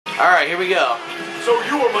Alright, here we go. So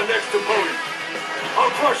you are my next opponent.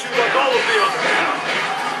 I'll crush you like all of the others.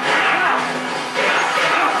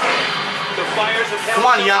 The fires of hell. Come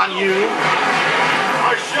on, Yan Yu.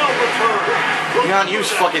 I shall return. Yan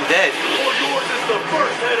Yu's fucking dead. For yours is the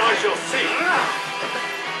first head I shall see.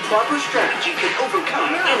 Proper strategy can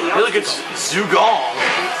overcome any Hey, look, it's Zugong.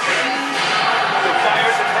 The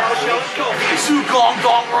fires of hell shall engulf you. Zugong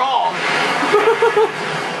Gong Wrong.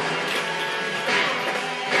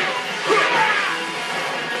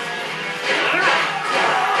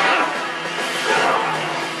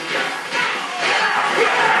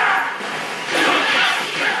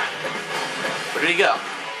 Where did he go?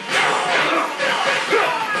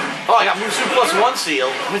 Oh, I got Musu plus 1 seal.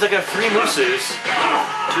 That means I got 3 Musus.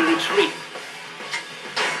 To retreat.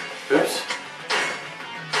 Oops.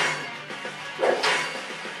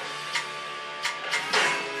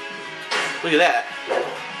 Look at that.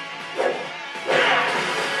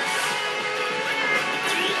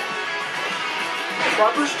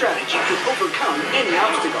 Proper strategy can overcome any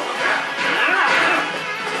obstacle.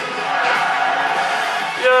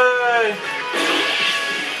 Yay!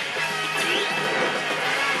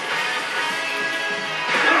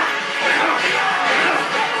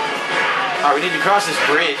 Alright, we need to cross this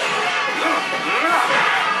bridge.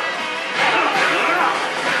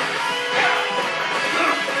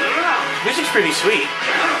 Music's pretty sweet.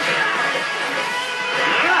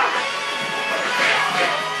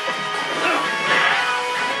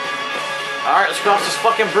 Alright, let's cross this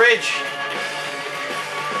fucking bridge.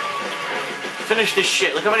 Finish this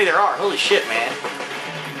shit. Look how many there are. Holy shit, man.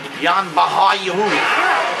 Yan Bahayu.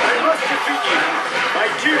 I must defeat you. My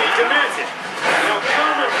duty demands it. Now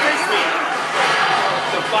come and face me.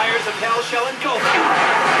 The fires of hell shall engulf you.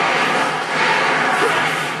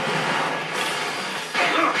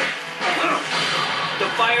 The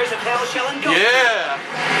fires of hell shall engulf you. Yeah.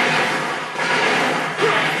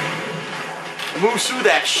 Musu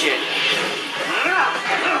that shit.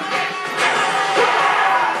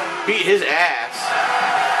 Beat his ass.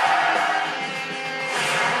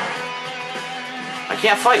 I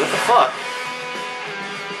can't fight. What the fuck?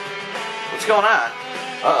 What's going on?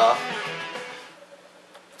 Uh-oh.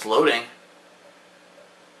 It's loading.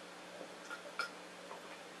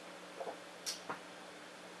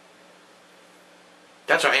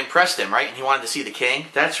 That's right. I impressed him, right? And he wanted to see the king.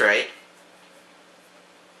 That's right.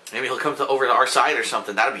 Maybe he'll come over to our side or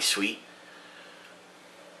something. That'd be sweet.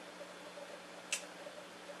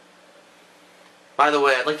 By the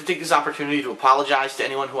way, I'd like to take this opportunity to apologize to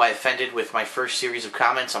anyone who I offended with my first series of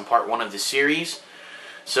comments on part 1 of this series.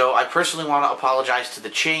 So I personally want to apologize to the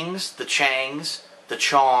Chings, the Changs, the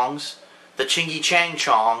Chongs, the Chingy Chang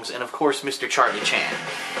Chongs, and of course Mr. Charlie Chan.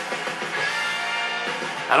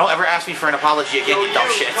 Now don't ever ask me for an apology again, you dumb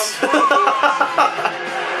shits.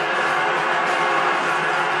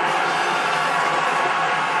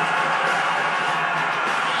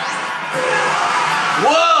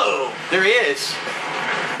 Whoa! There he is.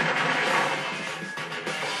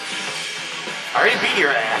 I already beat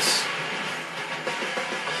your ass.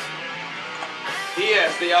 He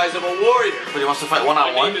has the eyes of a warrior. But he wants to fight My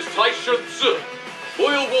one-on-one? name is Tai Shun Tzu,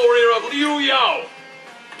 loyal warrior of Liu Yao.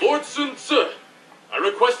 Lord Sun Tzu, I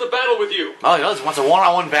request a battle with you. Oh, he does. He wants a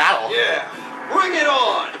one-on-one battle. Yeah, bring it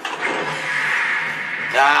on.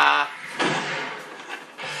 Ah.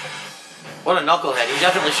 What a knucklehead. He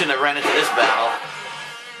definitely shouldn't have ran into this battle.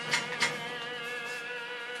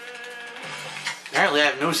 Apparently I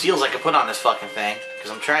have no seals I can put on this fucking thing.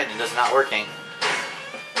 Because I'm trying and it's not working.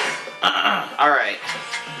 Alright.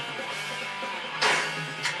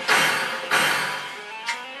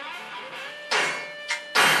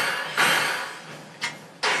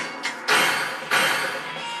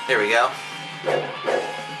 Here we go.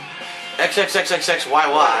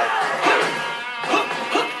 XXXXXYY.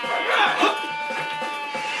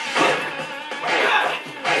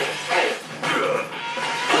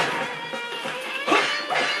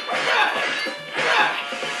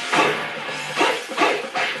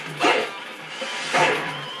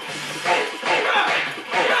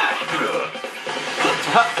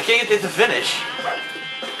 I can't get it to finish.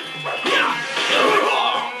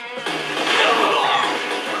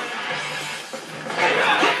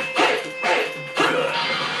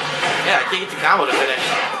 Yeah, I can't get the combo to finish.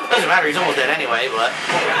 Doesn't matter, he's almost dead anyway, but...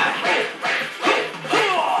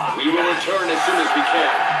 We will return as soon as we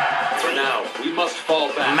can. For now, we must fall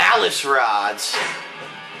back. Malice rods.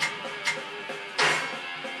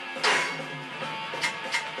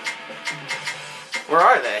 Where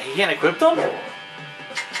are they? He can't equip them?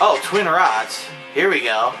 Oh, twin rods. Here we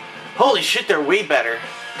go. Holy shit, they're way better.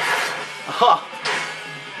 Huh.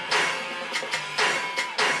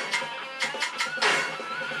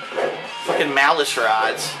 fucking malice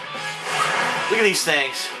rods. Look at these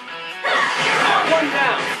things. One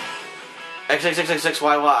down.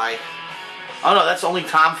 XXXXXYY. Oh no, that's only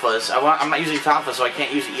Tomfuzz. I'm not using Tomfuzz, so I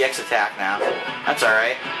can't use EX attack now. That's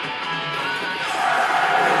alright.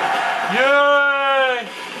 Yay!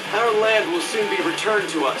 Our land will soon be returned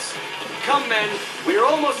to us. Come, men. We are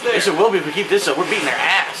almost there. Yes, it will be if we keep this up. We're beating their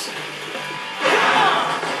ass.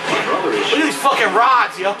 My brother is Look at these fucking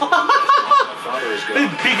rods, yo. My father is They're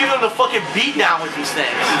gone. giving them the fucking beat down with these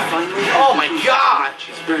things. Finally, Oh my god!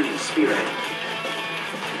 she's burning the spirit.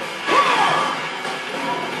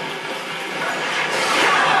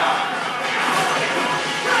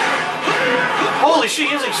 Holy shit,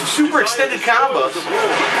 he has like some super extended combos. The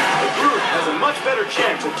group has a much better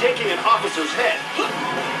chance of taking an officer's head.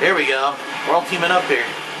 There we go. We're all teaming up here.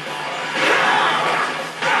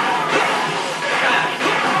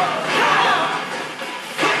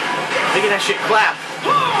 Making that shit clap.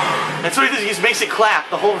 That's what he does. He just makes it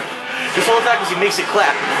clap. This whole attack is he makes it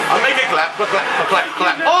clap. I'll make it clap, clap, clap, clap,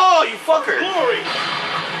 clap. Oh, you fucker! Glory!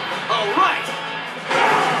 All right.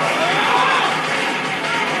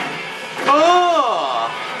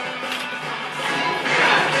 Oh!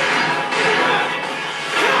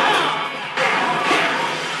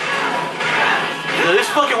 Yo, these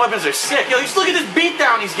fucking weapons are sick. Yo, just look at this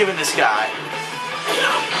beatdown he's giving this guy.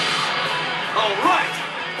 All right.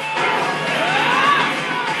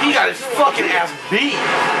 He got his fucking ass beat.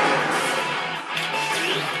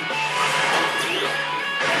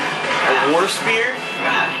 A war spear?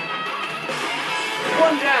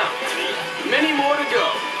 One down. Many more to go.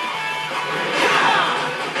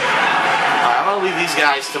 Alright, I'm gonna leave these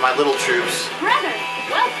guys to my little troops. Brother,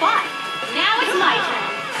 well fought. Now it's my turn.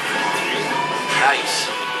 Nice.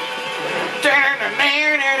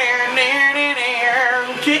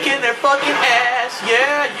 Kicking their fucking ass,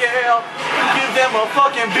 yeah, yeah. Give them a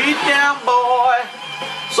fucking beat down, boy.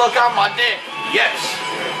 Suck on my dick, yes.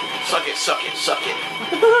 Suck it, suck it, suck it.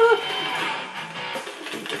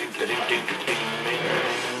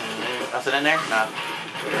 Nothing in there? No.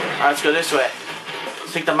 Alright, let's go this way.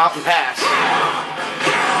 Let's take the mountain pass.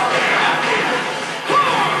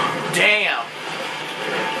 Damn.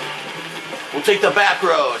 We'll take the back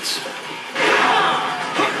roads.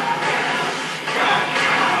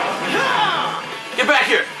 Get back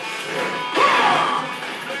here.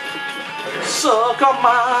 Suck on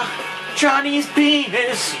my Chinese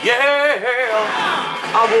penis, yeah.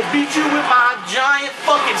 I will beat you with my giant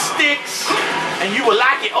fucking sticks, and you will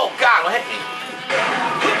like it. Oh God, what hit me?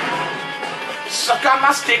 Suck on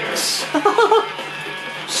my sticks.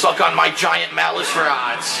 Suck on my giant malice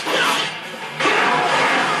rods.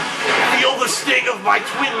 Feel the sting of my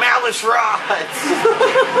twin malice rods.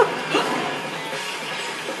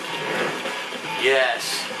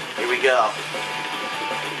 Yes, here we go.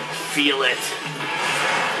 Feel it.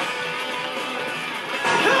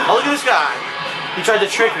 Oh, look at this guy. He tried to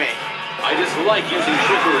trick me. I dislike using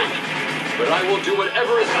trickery, but I will do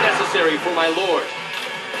whatever is necessary for my lord.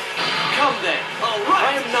 Come then. All right.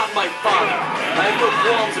 I am not my father. I have no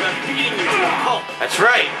qualms about beating you to a pulp. That's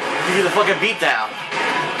right. Give you the fucking beatdown.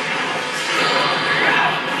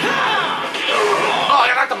 Oh, I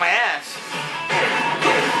got knocked on my ass.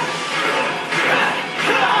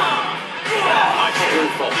 I still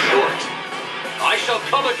fall short. I shall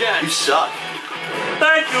come again. You suck.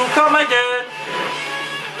 Thank you, come again.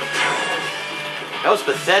 That was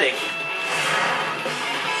pathetic.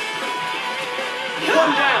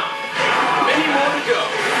 One down. Many more to go.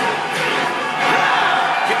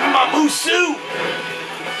 Give me my Musu.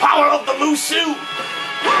 Power of the Musu.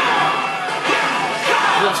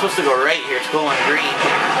 I'm supposed to go right here. It's going green.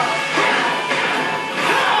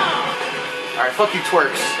 Alright, fuck you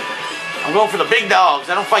twerps. I'm going for the big dogs.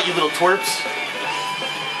 I don't fight you little twerps.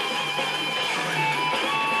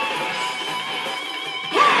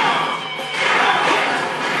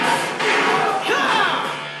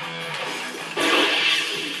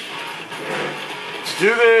 Let's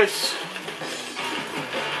do this.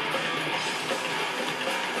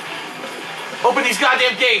 Open these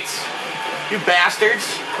goddamn gates. You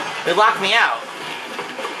bastards. They locked me out.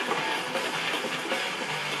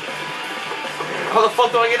 How the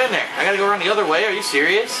fuck do I get in there? I gotta go around the other way? Are you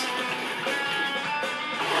serious?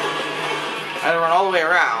 I gotta run all the way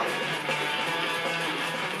around.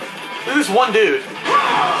 Look at this one dude.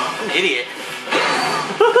 I'm an idiot.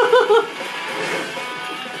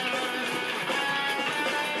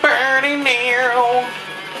 Burning arrow.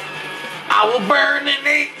 I will burn and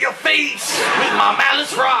eat your face with my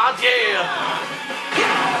malice rods, yeah.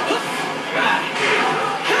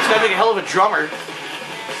 This guy's like a hell of a drummer.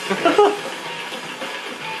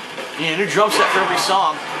 Yeah, new drum set for every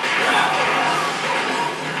song.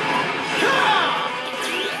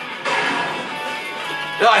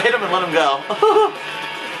 No, I hit him and let him go.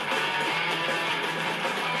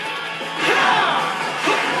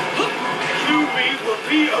 You me will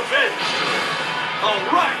be avenged. All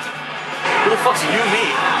right. Who the fuck's you, me?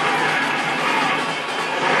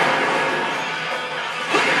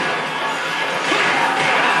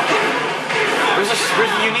 There's a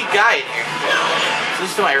unique guy in here. So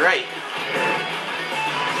this is to my right.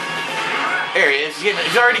 There he is.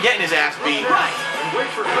 He's already getting his ass beat. Right. And wait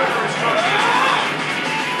for further instructions.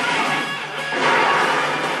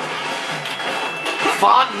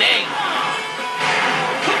 Fan Ning.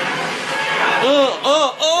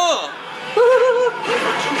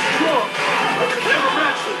 You're too strong. I could never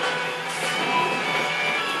match them.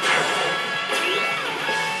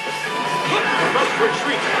 I must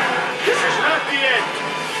retreat. This is not the end.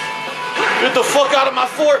 Get the fuck out of my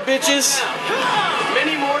fort, bitches.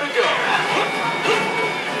 Many more to go.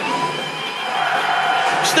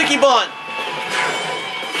 Sticky bun.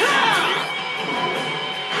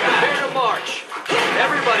 Prepare to march.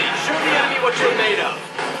 Everybody, show the enemy what you're made of.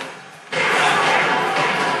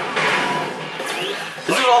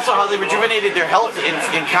 This is also how they rejuvenated their health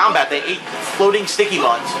in combat. They ate floating sticky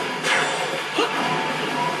buns.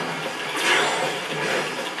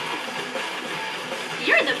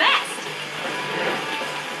 You're the best.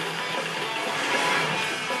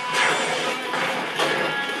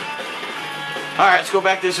 Alright, let's go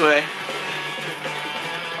back this way.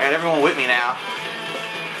 Alright, everyone with me now.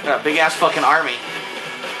 Got a big ass fucking army.